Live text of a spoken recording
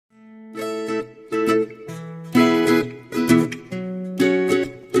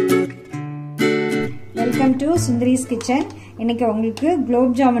to Sundari's Kitchen. இன்னைக்கு உங்களுக்கு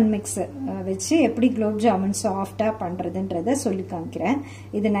gulab jamun mix வச்சு எப்படி குலோப் ஜாமுன் சாஃப்ட்டா பண்றதுன்றதை சொல்லி காமிக்கிறேன்.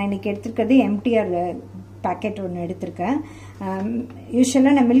 இது நான் இன்னைக்கு எடுத்துக்கிறது MTR பாக்கெட் ஒன்று எடுத்திருக்கேன்.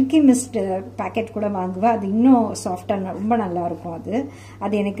 யூஸ்வலாக நான் மில்கி மிஸ்ட் பாக்கெட் கூட வாங்குவேன். அது இன்னும் சாஃப்டாக ரொம்ப நல்லா இருக்கும்.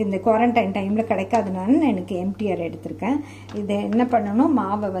 அது எனக்கு இந்த குவாரண்டைன் டைமில் கிடைக்காதனால நான் எனக்கு MTR எடுத்திருக்கேன். இதை என்ன பண்ணணும்,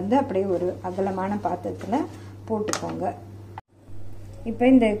 மாவை வந்து அப்படியே ஒரு அகலமான பாத்திரத்தில் போட்டுக்கோங்க. இப்போ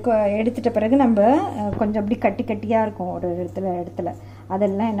இந்த எடுத்துட்ட பிறகு நம்ம கொஞ்சம் அப்படி கட்டி கட்டியாக இருக்கும் ஒரு இடத்துல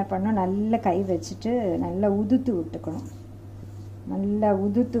அதெல்லாம் என்ன பண்ணணும், நல்லா கை வச்சுட்டு நல்லா உதுத்து விட்டுக்கணும். நல்லா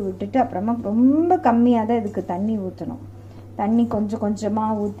உதுத்து விட்டுட்டு அப்புறமா ரொம்ப கம்மியாக தான் இதுக்கு தண்ணி ஊற்றணும். தண்ணி கொஞ்சம்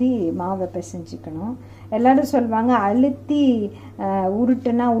கொஞ்சமாக ஊற்றி மாவை பிசைஞ்சிக்கணும். எல்லோரும் சொல்லுவாங்க அழுத்தி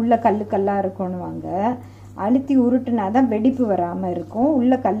உருட்டுனா உள்ள கல்லாக இருக்கும்னுவாங்க. அழுத்தி உருட்டுனா தான் வெடிப்பு வராமல் இருக்கும்.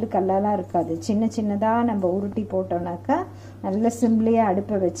 உள்ள கல்லாலாம் இருக்காது. சின்னதாக நம்ம உருட்டி போட்டோம்னாக்கா நல்ல சிம்பிளியாக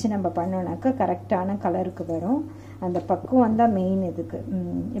அடுப்பை வச்சு நம்ம பண்ணோம்னாக்கா கரெக்டான கலருக்கு வரும். அந்த பக்குவம் தான் மெயின் இதுக்கு.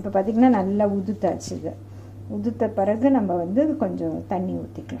 இப்போ பார்த்திங்கன்னா நல்லா உதுத்தாச்சு. இது உதுத்த பிறகு நம்ம வந்து கொஞ்சம் தண்ணி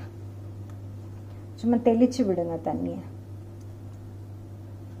ஊற்றிக்கலாம். சும்மா தெளிச்சு விடுங்க தண்ணியை.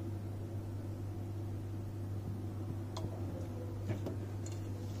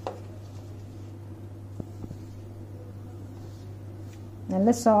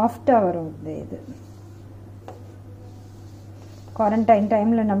 நல்லா சாஃப்டாக வரும். இது குவாரண்டைன்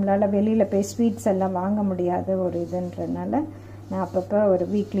டைமில் நம்மளால் வெளியில் போய் ஸ்வீட்ஸ் எல்லாம் வாங்க முடியாத ஒரு இதுன்றதுனால நான் அப்பப்போ ஒரு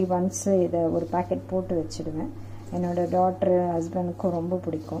வீக்லி ஒன்ஸ் இதை ஒரு பேக்கெட் போட்டு வச்சுடுவேன். என்னோடய டாட்டரு ஹஸ்பண்டுக்கும் ரொம்ப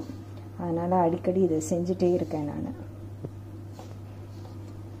பிடிக்கும். அதனால் அடிக்கடி இதை செஞ்சுட்டே இருக்கேன் நான்.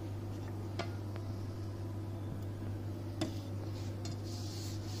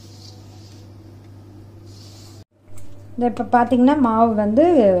 இப்போ பார்த்திங்கன்னா மாவு வந்து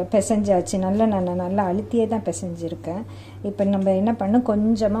பிசைஞ்சாச்சு. நான் நல்லா அழுத்தியே தான் பிசைஞ்சிருக்கேன். இப்போ நம்ம என்ன பண்ணோம்,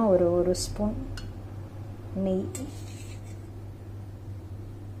 கொஞ்சமாக ஒரு ஸ்பூன் நெய்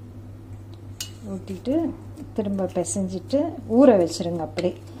ஊற்றிட்டு திரும்ப பிசைஞ்சிட்டு ஊற வச்சுருங்க.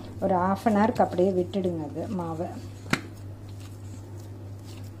 அப்படியே ஒரு ½ அன் ஹவருக்கு அப்படியே விட்டுடுங்க அது மாவை.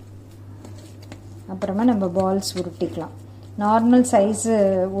 அப்புறமா நம்ம பால்ஸ் உருட்டிக்கலாம். நார்மல் சைஸு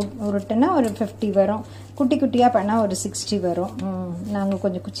உருட்டுனா ஒரு 50 வரும். குட்டி குட்டியாக பண்ணால் ஒரு 60 வரும். நாங்கள்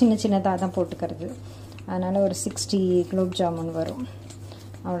கொஞ்சம் சின்னதாக தான் போட்டுக்கிறது. அதனால் ஒரு 60 குலோப் ஜாமுன் வரும்.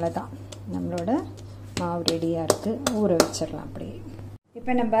 அவ்வளோதான், நம்மளோட மாவு ரெடியாக இருக்குது. ஊற வச்சிடலாம் அப்படியே.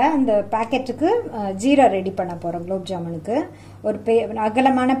 இப்போ நம்ம அந்த பேக்கெட்டுக்கு ஜீரா ரெடி பண்ண போகிறோம். குலோப் ஜாமுனுக்கு ஒரு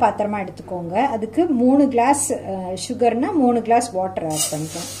அகலமான பாத்திரமாக எடுத்துக்கோங்க. அதுக்கு 3 கிளாஸ் சுகர்னால் 3 கிளாஸ் வாட்டர் ஆட்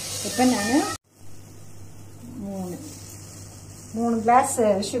பண்ணிக்கோம். இப்போ நான் 3 கிளாஸ்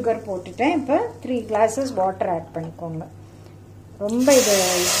சுகர் போட்டுட்டேன். இப்போ 3 கிளாஸஸ் வாட்டர் ஆட் பண்ணிக்கோங்க. ரொம்ப இது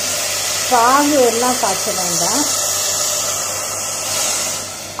பாகு எல்லாம் காய்ச்ச வேண்டாம்.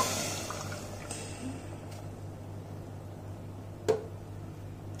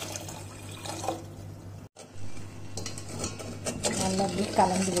 நல்லா அப்படி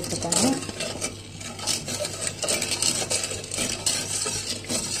கலந்து விட்டுக்கணும்.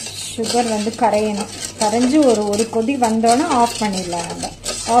 சுகர் வந்து கரையணும். கரைஞ்சி ஒரு கொதி வந்தோன்னே ஆஃப் பண்ணிடலாம். நம்ம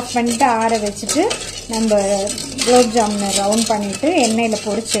ஆஃப் பண்ணிவிட்டு ஆற வச்சுட்டு நம்ம குலோப் ஜாமுனை ரவுண்ட் பண்ணிவிட்டு எண்ணெயில்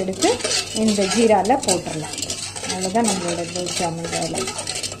பொரிச்சு எடுத்து இந்த ஜீராவில் போட்டுடலாம். அவ்வளோதான் நம்மளோட குலோப் ஜாமுன் வேலை.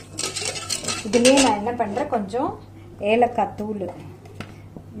 இதுலேயே நான் என்ன பண்ணுறேன், கொஞ்சம் ஏலக்காய் தூள்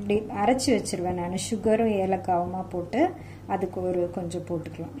இப்படி அரைச்சி வச்சுருவேன் நான். சுகரும் ஏலக்காவுமா போட்டு அதுக்கு கொஞ்சம்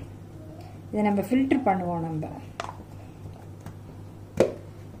போட்டுக்கலாம். இதை நம்ம ஃபில்ட்ரு பண்ணுவோம்.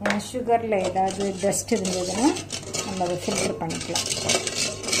 நம்ம சுகரில் ஏதாவது டஸ்ட் இருந்ததுன்னா நம்ம அதை ஃபில்ட்ரு பண்ணிக்கலாம்.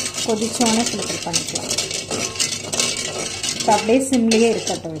 கொதிச்சோன்னே ஃபில்ட்ரு பண்ணிக்கலாம். இப்போ அப்படியே சிம்லேயே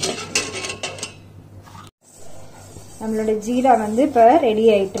இருக்கட்டும். இது நம்மளோட ஜீரா வந்து இப்போ ரெடி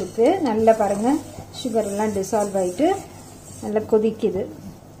ஆகிட்டுருக்கு. நல்லா பாருங்கள், சுகரெல்லாம் டிசால்வ் ஆகிட்டு நல்லா கொதிக்குது.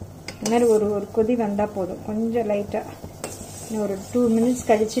 இந்த மாதிரி ஒரு கொதி வந்தால் போதும். கொஞ்சம் லைட்டாக இன்னும் ஒரு 2 மினிட்ஸ்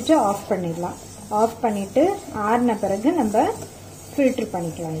கழிச்சுட்டு ஆஃப் பண்ணிடலாம். ஆஃப் பண்ணிவிட்டு ஆறின பிறகு நம்ம ஃபில்ட்ரு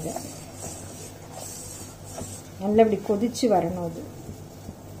பண்ணிக்கலாம். இதை நல்லா இப்படி கொதிச்சு வரணும். அது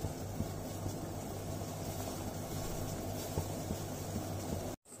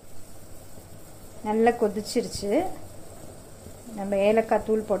நல்லா கொதிச்சிருச்சு. நம்ம ஏலக்காய்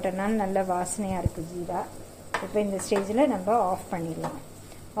தூள் போட்டனால நல்ல வாசனையாக இருக்குது ஜீரா. இப்போ இந்த ஸ்டேஜில் நம்ம ஆஃப் பண்ணிடலாம்.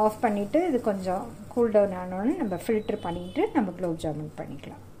 ஆஃப் பண்ணிவிட்டு இது கொஞ்சம் கூல் டவுன் ஆனோன்னு நம்ம ஃபில்ட்ரு பண்ணிவிட்டு நம்ம குலோப் ஜாமுன்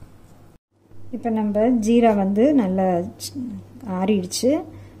பண்ணிக்கலாம். இப்போ நம்ம ஜீரா வந்து நல்லா ஆறிடுச்சு.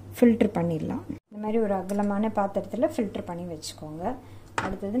 ஃபில்ட்ரு பண்ணிடலாம். இந்த மாதிரி ஒரு அகலமான பாத்திரத்தில் ஃபில்ட்ரு பண்ணி வச்சுக்கோங்க.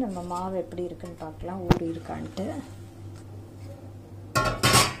 அடுத்தது நம்ம மாவு எப்படி இருக்குன்னு பார்க்கலாம், ஊறி இருக்கான்ட்டு.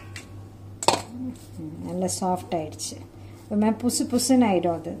 நல்லா சாஃப்ட் ஆயிடுச்சு. ஒரு மாதிரி புசுன்னு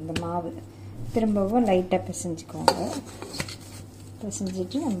ஆகிடும் அது இந்த மாவு. திரும்பவும் லைட்டாக பிசைஞ்சுக்கோங்க.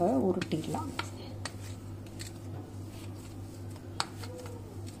 பிசைஞ்சிட்டு நம்ம உருட்டிடலாம்.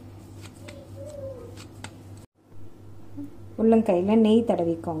 உள்ளங்கையில் நெய்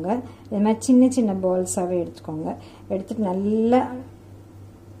தடவிக்கோங்க. இது மாதிரி சின்ன சின்ன பால்ஸாகவே எடுத்துக்கோங்க. எடுத்துகிட்டு நல்லா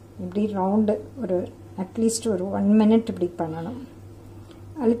இப்படி ரவுண்டு ஒரு அட்லீஸ்ட் ஒரு 1 minute இப்படி பண்ணணும்.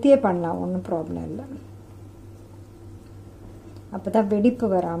 அழுத்தியே பண்ணலாம், ஒன்றும் ப்ராப்ளம் இல்லை. அப்போ தான் வெடிப்பு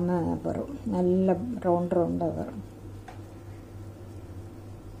வராமல் வரும், நல்ல ரவுண்டாக வரும்.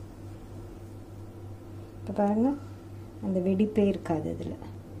 இப்போ பாருங்கள், அந்த வெடிப்பே இருக்காது இதில்.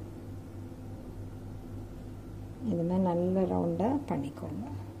 இது மாதிரி நல்ல ரவுண்டாக பண்ணிக்கோங்க.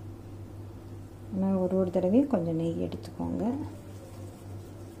 ஆனால் ஒரு தடவையும் கொஞ்சம் நெய் எடுத்துக்கோங்க.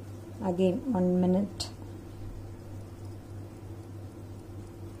 அகெயின் 1 minute,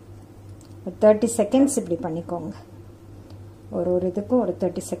 ஒரு 30 seconds இப்படி பண்ணிக்கோங்க. ஒரு இதுக்கும் ஒரு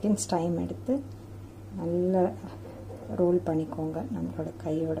 30 seconds டைம் எடுத்து நல்லா ரோல் பண்ணிக்கோங்க. நம்மளோட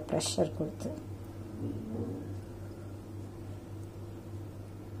கையோட ப்ரெஷர் கொடுத்து.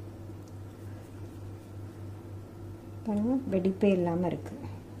 பாருங்க, வெடிப்பே இல்லாமல் இருக்கு.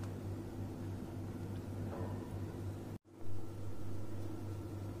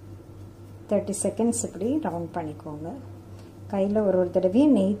 தேர்ட்டி செகண்ட்ஸ் இப்படி ரவுண்ட் பண்ணிக்கோங்க. கையில் ஒரு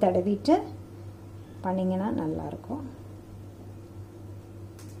தடவையும் நெய் தடவிட்டு பண்ணிங்கன்னா நல்லாயிருக்கும்.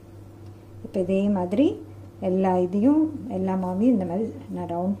 இப்போ இதே மாதிரி எல்லா மாவையும் இந்த மாதிரி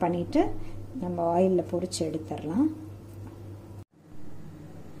நான் ரவுண்ட் பண்ணிவிட்டு நம்ம ஆயிலில் பொரிச்சு எடுத்துடலாம்.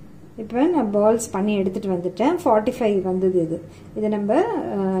 இப்போ நான் பால்ஸ் பண்ணி எடுத்துகிட்டு வந்துட்டேன். 45 வந்தது. இது நம்ம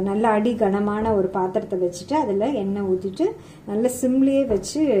நல்ல அடி கனமான ஒரு பாத்திரத்தை வச்சுட்டு அதில் எண்ணெய் ஊற்றிட்டு நல்ல சிம்லேயே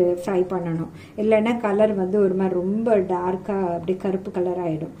வச்சு ஃப்ரை பண்ணணும். இல்லைன்னா கலர் ஒரு மாதிரி ரொம்ப டார்க்காக அப்படி கருப்பு கலர்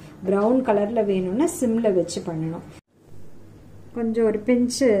ஆகிடும். ப்ரௌன் கலரில் வேணும்னா சிம்மில் வச்சு பண்ணணும். கொஞ்சம் ஒரு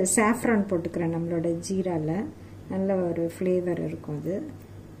பிஞ்சு சாஃப்ரான் போட்டுக்கிறேன். நம்மளோட ஜீராவில் நல்ல ஒரு ஃப்ளேவர் இருக்கும், அது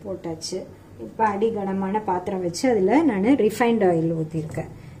போட்டாச்சு. இப்போ அடி கனமான பாத்திரம் வச்சு அதில் நான் ரிஃபைண்ட் ஆயில்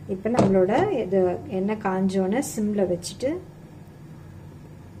ஊற்றிருக்கேன். இப்போ நம்மளோட இது எண்ணெய் காஞ்சோன்னு சிம்மில் வச்சுட்டு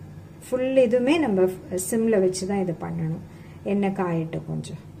ஃபுல் இதுவுமே நம்ம சிம்மில் வச்சு தான் இது பண்ணணும். எண்ணெய் காயிட்டு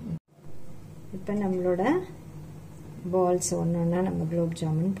கொஞ்சம். இப்போ நம்மளோட பால்ஸ் ஒன்றா நம்ம குலோப்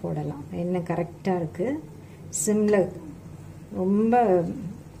ஜாமுன் போடலாம். எண்ணெய் கரெக்டாக இருக்குது. சிம்மில் ரொம்ப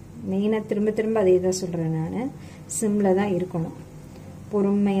மெயினாக திரும்ப அதே தான் சொல்கிறேன் நான். சிம்மில் தான் இருக்கணும்,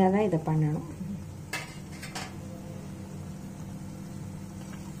 பொறுமையாக தான் இதை பண்ணணும்.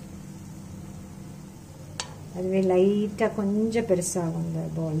 அதுவே லைட்டாக கொஞ்சம் பெருசாகும் இந்த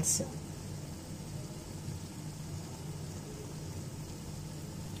பால்ஸு.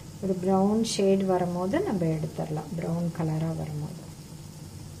 ஒரு ப்ரௌன் ஷேட் வரும்போது நம்ம எடுத்துடலாம். ப்ரௌன் கலராக வரும்போது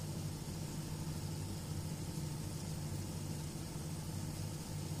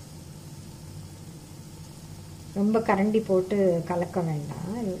ரொம்ப கரண்டி போட்டு கலக்க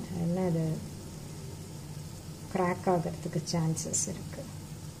வேண்டாம், இல்லைன்னா அது கிராக் ஆகிறதுக்கு சான்சஸ் இருக்குது.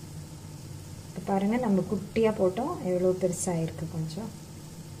 இப்போ பாருங்கள், நம்ம குட்டியாக போட்டோம், எவ்வளோ பெருசாக இருக்குது. கொஞ்சம்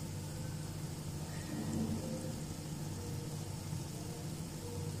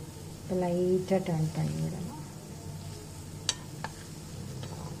இப்போ லைட்டாக டர்ன் பண்ணி விடலாம்.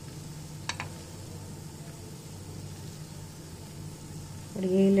 ஒரு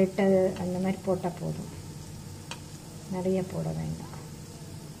 7-8 அந்த மாதிரி போட்டால் போதும், நிறைய போட வேண்டாம்.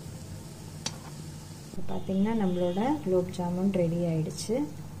 இப்போ பார்த்திங்கன்னா நம்மளோட குலோப் ஜாமுன் ரெடி ஆயிடுச்சு.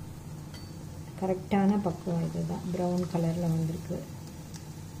 கரெக்டான பக்குவம் இதுதான். ப்ரௌன் கலரில் வந்திருக்கு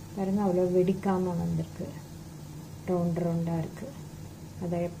பாருங்கள், அவ்வளோ வெடிக்காமல் வந்திருக்கு. ரவுண்டாக இருக்குது.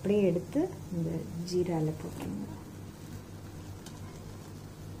 அதை அப்படியே எடுத்து இந்த ஜீராவில் போட்டுருங்க.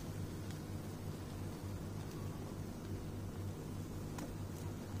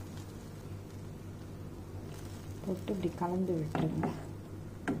 போட்டு இப்படி கலந்து விட்டுருங்க.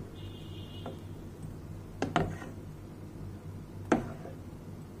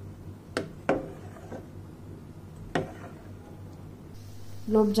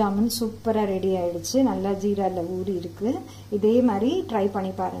 குலோப் ஜாமுன் சூப்பராக ரெடி ஆகிடுச்சு. நல்லா ஜீராவில் ஊறி இருக்குது. இதே மாதிரி ட்ரை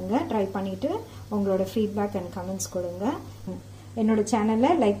பண்ணி பாருங்கள். ட்ரை பண்ணிவிட்டு உங்களோட ஃபீட்பேக் அண்ட் கமெண்ட்ஸ் கொடுங்க. என்னோட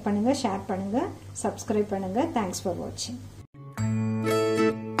சேனலை லைக் பண்ணுங்கள், ஷேர் பண்ணுங்கள், சப்ஸ்கிரைப் பண்ணுங்கள். தேங்க்ஸ் ஃபார் வாட்சிங்.